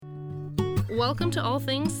Welcome to All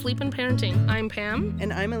Things Sleep and Parenting. I'm Pam.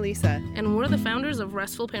 And I'm Elisa. And we're the founders of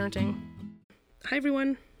Restful Parenting. Hi,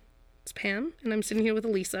 everyone. It's Pam, and I'm sitting here with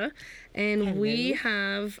Elisa. And Hello. We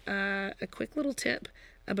have a quick little tip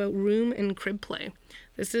about room and crib play.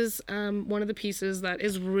 This is one of the pieces that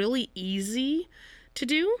is really easy to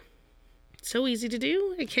do. So easy to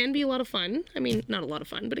do. It can be a lot of fun. I mean, not a lot of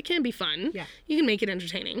fun, but it can be fun. Yeah. You can make it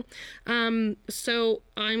entertaining. So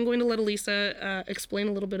I'm going to let Elisa explain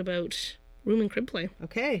a little bit about room and crib play.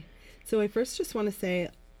 Okay. So I first just want to say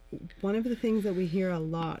one of the things that we hear a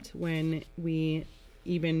lot when we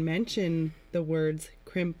even mention the words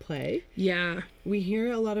crib play. Yeah. We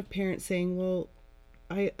hear a lot of parents saying, well,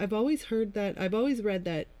 I've always read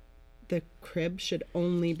that the crib should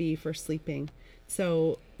only be for sleeping.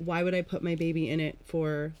 So why would I put my baby in it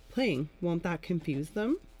for playing? Won't that confuse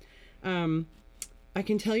them? I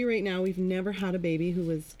can tell you right now, we've never had a baby who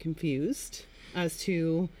was confused as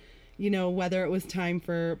to, whether it was time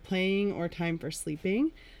for playing or time for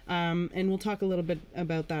sleeping. And we'll talk a little bit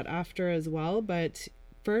about that after as well. But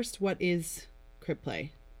first, what is crib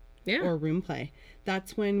play? Yeah. Or room play?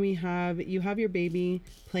 That's when you have your baby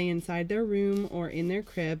play inside their room or in their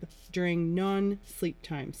crib during non-sleep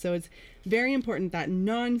time. So it's very important that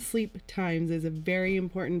non-sleep times is a very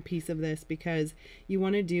important piece of this, because you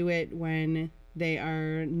want to do it when they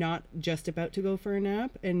are not just about to go for a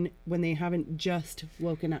nap and when they haven't just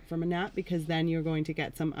woken up from a nap, because then you're going to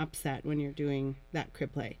get some upset when you're doing that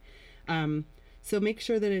crib play. So make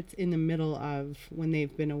sure that it's in the middle of when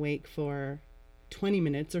they've been awake for 20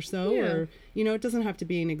 minutes or so, Yeah. or, it doesn't have to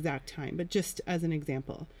be an exact time, but just as an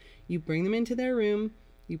example, you bring them into their room,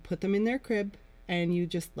 you put them in their crib, and you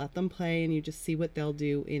just let them play and you just see what they'll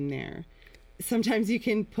do in there. Sometimes you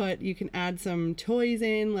can add some toys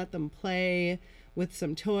in, let them play with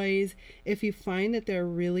some toys. If you find that they're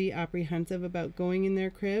really apprehensive about going in their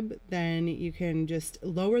crib, then you can just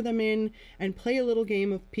lower them in and play a little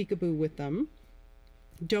game of peekaboo with them.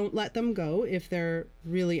 Don't let them go if they're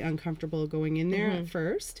really uncomfortable going in there at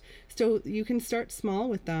first. So you can start small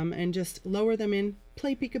with them and just lower them in,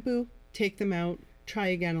 play peekaboo, take them out, try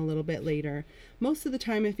again a little bit later. Most of the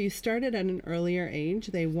time, if you start it at an earlier age,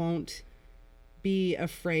 they won't be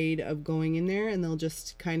afraid of going in there and they'll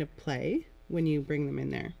just kind of play when you bring them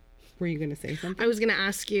in there. Were you going to say something? I was going to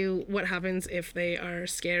ask you what happens if they are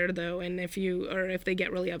scared, though, and if they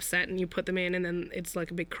get really upset and you put them in and then it's like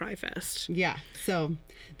a big cry fest. Yeah. So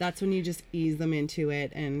that's when you just ease them into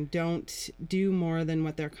it and don't do more than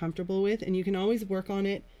what they're comfortable with. And you can always work on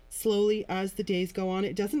it slowly as the days go on.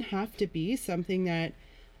 It doesn't have to be something that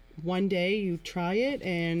one day you try it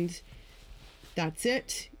and that's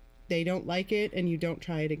it. They don't like it and you don't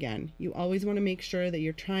try it again. You always want to make sure that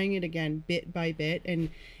you're trying it again bit by bit, and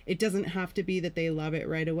it doesn't have to be that they love it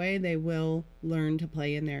right away. They will learn to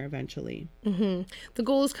play in there eventually. Mm-hmm. The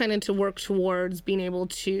goal is kind of to work towards being able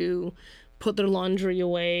to put their laundry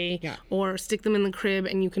away, or stick them in the crib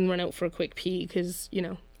and you can run out for a quick pee because,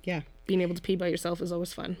 being able to pee by yourself is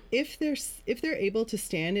always fun. If they're able to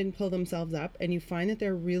stand and pull themselves up and you find that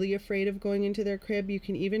they're really afraid of going into their crib, you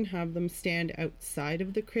can even have them stand outside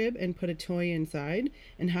of the crib and put a toy inside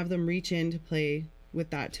and have them reach in to play with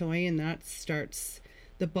that toy, and that starts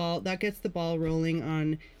that gets the ball rolling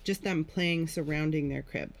on just them playing surrounding their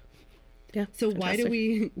crib. Yeah. So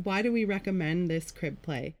fantastic. why do we recommend this crib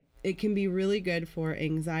play? It can be really good for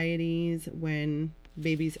anxieties when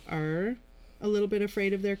babies are a little bit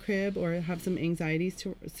afraid of their crib or have some anxieties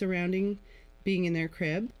surrounding being in their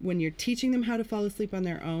crib. When you're teaching them how to fall asleep on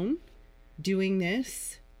their own, doing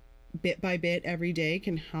this bit by bit every day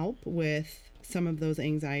can help with some of those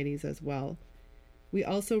anxieties as well. We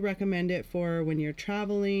also recommend it for when you're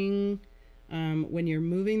traveling, when you're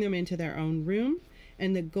moving them into their own room.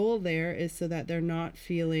 And the goal there is so that they're not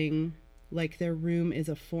feeling like their room is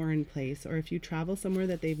a foreign place, or if you travel somewhere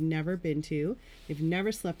that they've never been to, they've never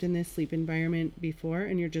slept in this sleep environment before,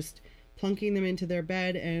 and you're just plunking them into their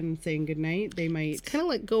bed and saying goodnight, they might... It's kind of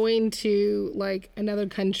like going to like another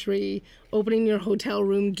country, opening your hotel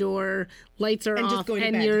room door, lights are off,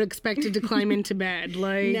 and you're expected to climb into bed.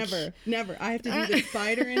 Like Never. I have to do the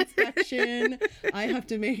spider inspection. I have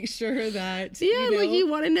to make sure that... you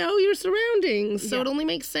want to know your surroundings. So it only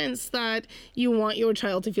makes sense that you want your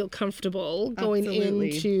child to feel comfortable going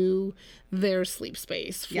into their sleep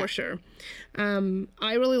space, for sure.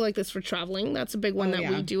 I really like this for traveling. That's a big one that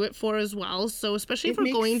we do it for as well. So especially if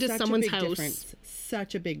we're going to someone's house.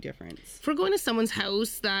 such a big difference. If we're going to someone's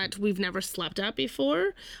house that we've never slept at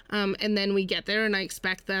before, and then we get there and I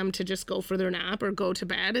expect them to just go for their nap or go to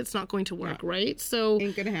bed, it's not going to work, right? So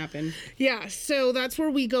Ain't gonna happen. yeah, so that's where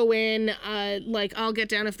we go in. Like, I'll get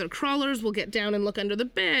down if they're crawlers. We'll get down and look under the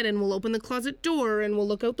bed, and we'll open the closet door, and we'll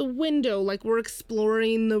look out the window. Like, we're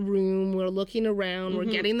exploring the room. We're looking around. We're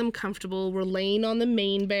getting them comfortable. We're laying on the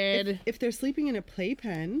main bed. If they're sleeping in a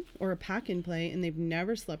playpen or a pack-and-play and they've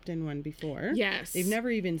never slept in one before, Yes. they've never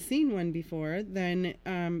even seen one before, then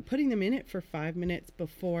putting them in it for 5 minutes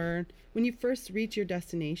before, when you first reach your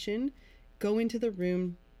destination, go into the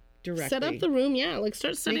room directly. Set up the room, yeah. Like,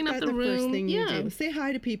 start setting Make up that the room. first thing you yeah. do. Say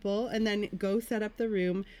hi to people and then go set up the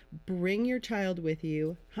room. Bring your child with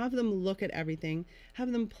you. Have them look at everything.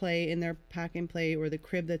 Have them play in their pack and play or the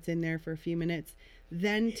crib that's in there for a few minutes.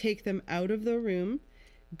 Then take them out of the room.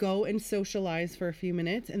 Go and socialize for a few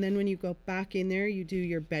minutes. And then when you go back in there, you do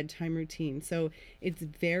your bedtime routine. So it's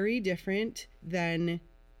very different than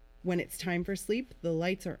when it's time for sleep. The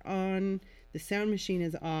lights are on. The sound machine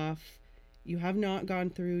is off. You have not gone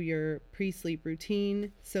through your pre-sleep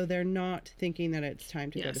routine, so they're not thinking that it's time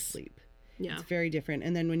to go to Yes. sleep. Yeah. It's very different.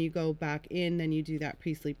 And then when you go back in, then you do that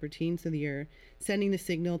pre-sleep routine, so that you're sending the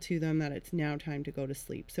signal to them that it's now time to go to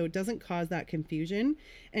sleep. So it doesn't cause that confusion.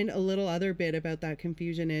 And a little other bit about that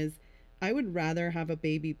confusion is I would rather have a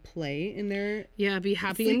baby play in their Yeah, be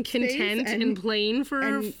happy sleep and content space and playing for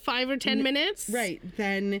and 5 or 10 minutes. right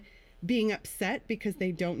than being upset because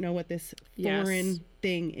they don't know what this foreign Yes.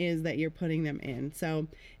 thing is that you're putting them in. So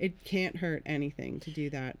it can't hurt anything to do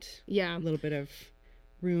that Yeah. little bit of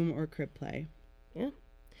room or crib play.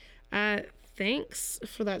 Yeah. Thanks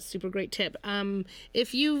for that super great tip.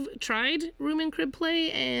 If you've tried room and crib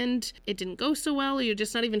play and it didn't go so well, or you're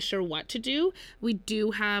just not even sure what to do, we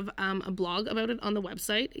do have a blog about it on the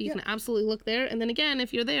website. You can absolutely look there. And then again,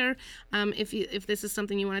 if you're there, if this is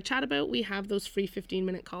something you want to chat about, we have those free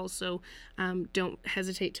 15-minute calls. So don't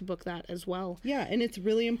hesitate to book that as well. Yeah, and it's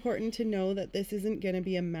really important to know that this isn't going to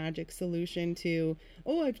be a magic solution to,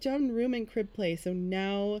 oh, I've done room and crib play, so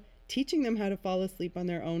now teaching them how to fall asleep on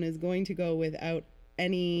their own is going to go without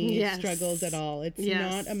any Yes. struggles at all. It's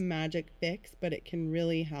Yes. not a magic fix, but it can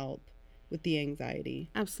really help with the anxiety.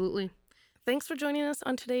 Absolutely. Thanks for joining us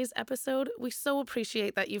on today's episode. We so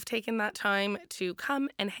appreciate that you've taken that time to come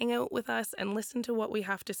and hang out with us and listen to what we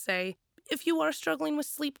have to say. If you are struggling with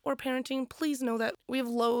sleep or parenting, please know that we have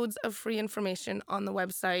loads of free information on the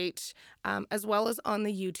website, as well as on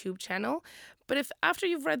the YouTube channel. But if after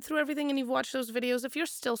you've read through everything and you've watched those videos, if you're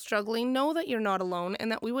still struggling, know that you're not alone and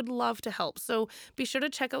that we would love to help. So be sure to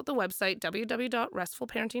check out the website,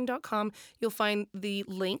 www.restfulparenting.com. You'll find the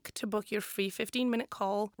link to book your free 15-minute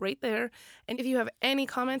call right there. And if you have any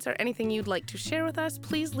comments or anything you'd like to share with us,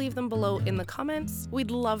 please leave them below in the comments.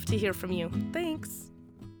 We'd love to hear from you. Thanks.